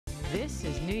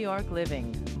New York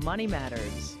Living. Money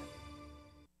matters.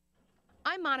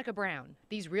 I'm Monica Brown.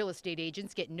 These real estate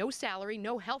agents get no salary,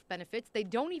 no health benefits. They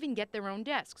don't even get their own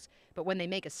desks. But when they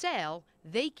make a sale,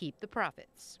 they keep the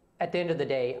profits. At the end of the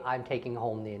day, I'm taking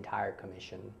home the entire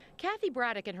commission. Kathy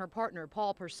Braddock and her partner,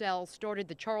 Paul Purcell, started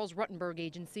the Charles Rutenberg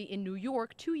agency in New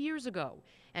York 2 years ago.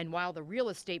 And while the real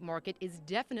estate market is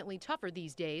definitely tougher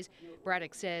these days,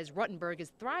 Braddock says Rutenberg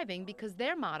is thriving because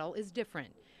their model is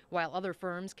different. While other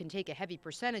firms can take a heavy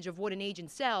percentage of what an agent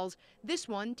sells, this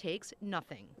one takes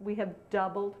nothing. We have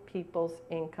doubled people's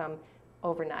income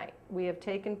overnight. We have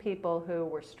taken people who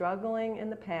were struggling in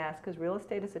the past, because real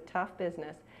estate is a tough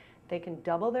business. They can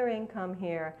double their income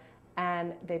here,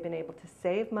 and they've been able to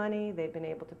save money, they've been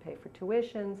able to pay for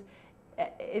tuitions.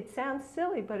 It sounds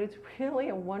silly, but it's really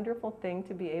a wonderful thing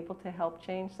to be able to help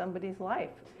change somebody's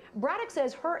life. Braddock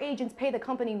says her agents pay the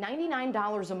company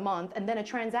 $99 a month and then a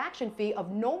transaction fee of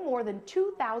no more than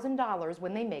 $2,000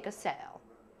 when they make a sale.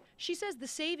 She says the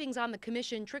savings on the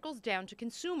commission trickles down to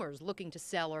consumers looking to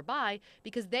sell or buy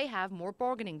because they have more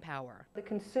bargaining power. The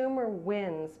consumer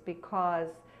wins because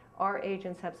our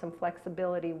agents have some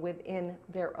flexibility within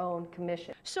their own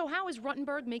commission. So how is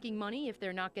Rutenberg making money if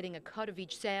they're not getting a cut of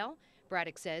each sale?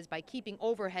 Braddock says by keeping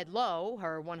overhead low,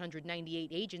 her 198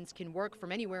 agents can work from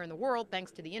anywhere in the world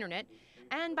thanks to the internet,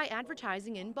 and by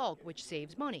advertising in bulk, which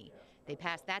saves money. They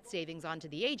pass that savings on to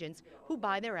the agents who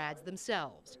buy their ads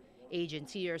themselves.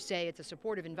 Agents here say it's a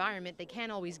supportive environment they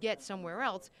can't always get somewhere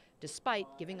else, despite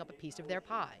giving up a piece of their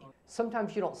pie.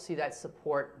 Sometimes you don't see that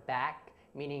support back,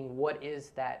 meaning what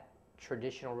is that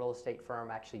traditional real estate firm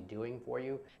actually doing for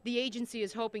you? The agency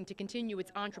is hoping to continue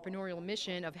its entrepreneurial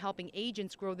mission of helping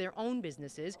agents grow their own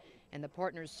businesses, and the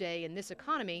partners say in this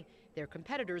economy, their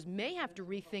competitors may have to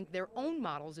rethink their own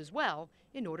models as well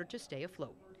in order to stay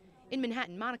afloat. In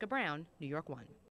Manhattan, Monica Brown, New York 1.